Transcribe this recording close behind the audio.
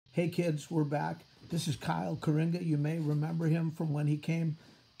Hey kids, we're back. This is Kyle Curinga. You may remember him from when he came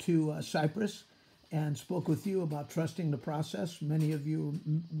to Cypress and spoke with you about trusting the process. Many of you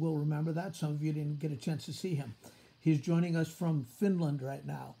will remember that. Some of you didn't get a chance to see him. He's joining us from Finland right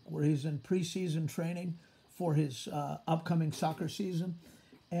now, where he's in preseason training for his upcoming soccer season.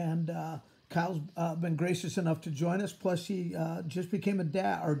 And Kyle's been gracious enough to join us. Plus, he just became a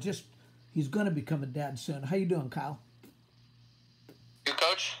dad, or just he's going to become a dad soon. How you doing, Kyle? You,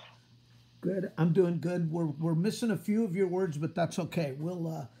 Coach? Good. I'm doing good. We're missing a few of your words, but that's okay.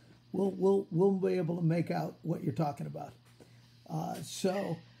 We'll be able to make out what you're talking about.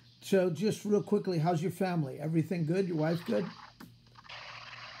 So just real quickly, how's your family? Everything good? Your wife good?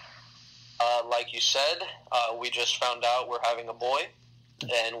 Like you said, we just found out we're having a boy,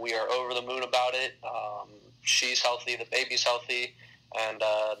 and we are over the moon about it. She's healthy, the baby's healthy, and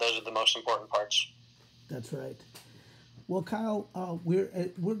those are the most important parts. That's right. Well, Kyle, we're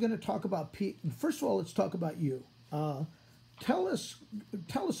going to talk about First of all, let's talk about you. Tell us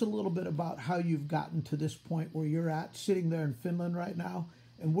a little bit about how you've gotten to this point where you're at, sitting there in Finland right now,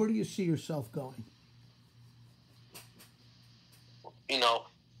 and where do you see yourself going? You know,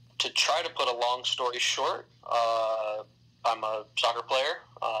 to try to put a long story short, I'm a soccer player.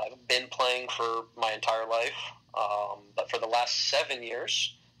 I've been playing for my entire life, but for the last 7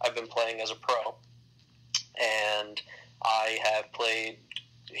 years, I've been playing as a pro, and I have played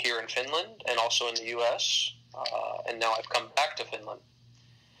here in Finland and also in the U.S., and now I've come back to Finland.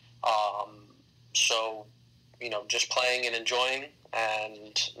 So, you know, just playing and enjoying,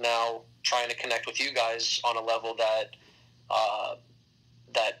 and now trying to connect with you guys on a level that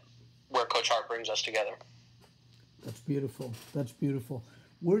where Coach Hart brings us together. That's beautiful. That's beautiful.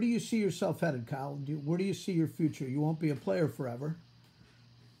 Where do you see yourself headed, Kyle? Where do you see your future? You won't be a player forever.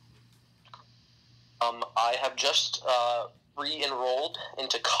 I have just re-enrolled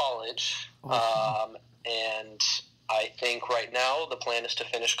into college, Awesome. and I think right now the plan is to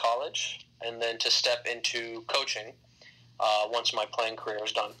finish college and then to step into coaching once my playing career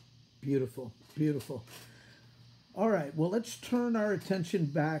is done. Beautiful, beautiful. All right, well, let's turn our attention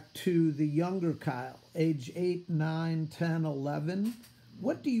back to the younger Kyle, age 8, 9, 10, 11.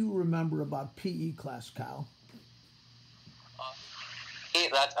 What do you remember about PE class, Kyle?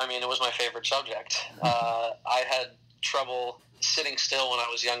 It was my favorite subject. I had trouble sitting still when I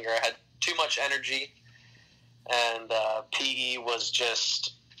was younger. I had too much energy, and PE was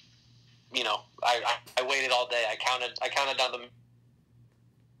just, you know, I waited all day. I counted down the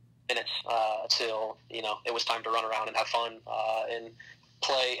minutes till, you know, it was time to run around and have fun and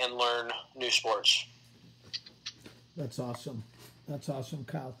play and learn new sports. That's awesome. That's awesome,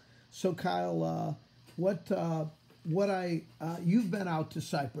 Kyle. So, Kyle, you've been out to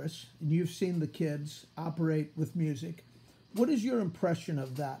Cypress and you've seen the kids operate with music. What is your impression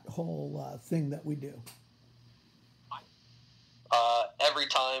of that whole thing that we do? Every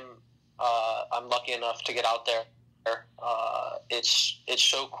time I'm lucky enough to get out there, it's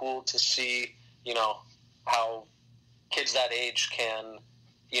so cool to see, you know, how kids that age can,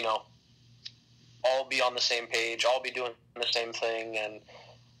 you know, all be on the same page, all be doing the same thing, and,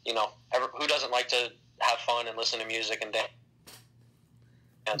 you know, who doesn't like to have fun and listen to music and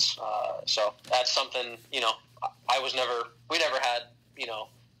dance? So that's something, you know, we never had, you know,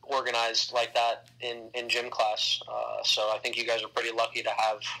 organized like that in gym class. So I think you guys are pretty lucky to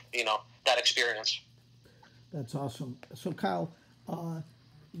have, you know, that experience. That's awesome. So, Kyle,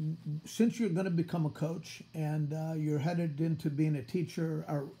 since you're going to become a coach and you're headed into being a teacher,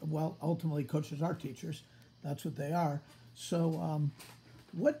 or, well, ultimately coaches are teachers. That's what they are. So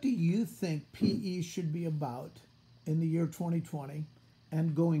what do you think PE should be about in the year 2020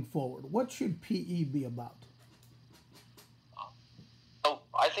 and going forward? What should PE be about?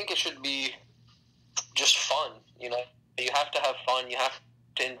 I think it should be just fun. You know, you have to have fun. You have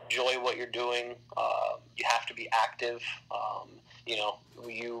to enjoy what you're doing. You have to be active. You know,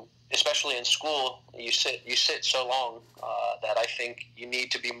 especially in school, you sit so long that I think you need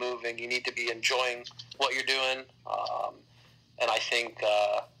to be moving. You need to be enjoying what you're doing. And I think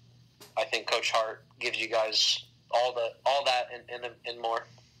Coach Hart gives you guys all that and more.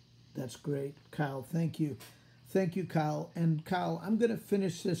 That's great, Kyle. Thank you. Thank you, Kyle. And Kyle, I'm going to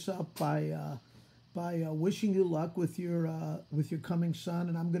finish this up by wishing you luck with your coming son,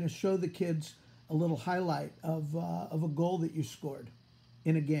 and I'm going to show the kids a little highlight of a goal that you scored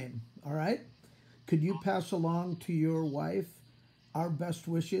in a game. All right? Could you pass along to your wife our best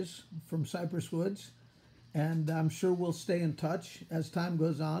wishes from Cypress Woods? And I'm sure we'll stay in touch as time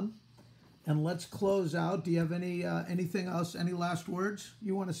goes on. And let's close out. Do you have anything else, any last words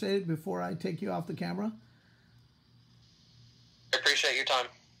you want to say before I take you off the camera? I appreciate your time.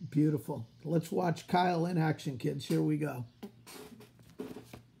 Beautiful. Let's watch Kyle in action, kids. Here we go.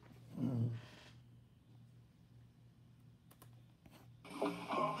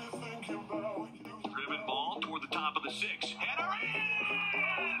 Driven ball toward the top of the 6. Header in!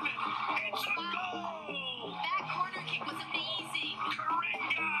 It's a goal! That corner kick was amazing.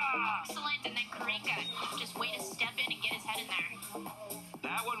 Curinga! Excellent. And then Curinga, just way to step in and get his head in there.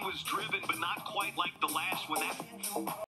 That one was driven, but not quite like the last one. That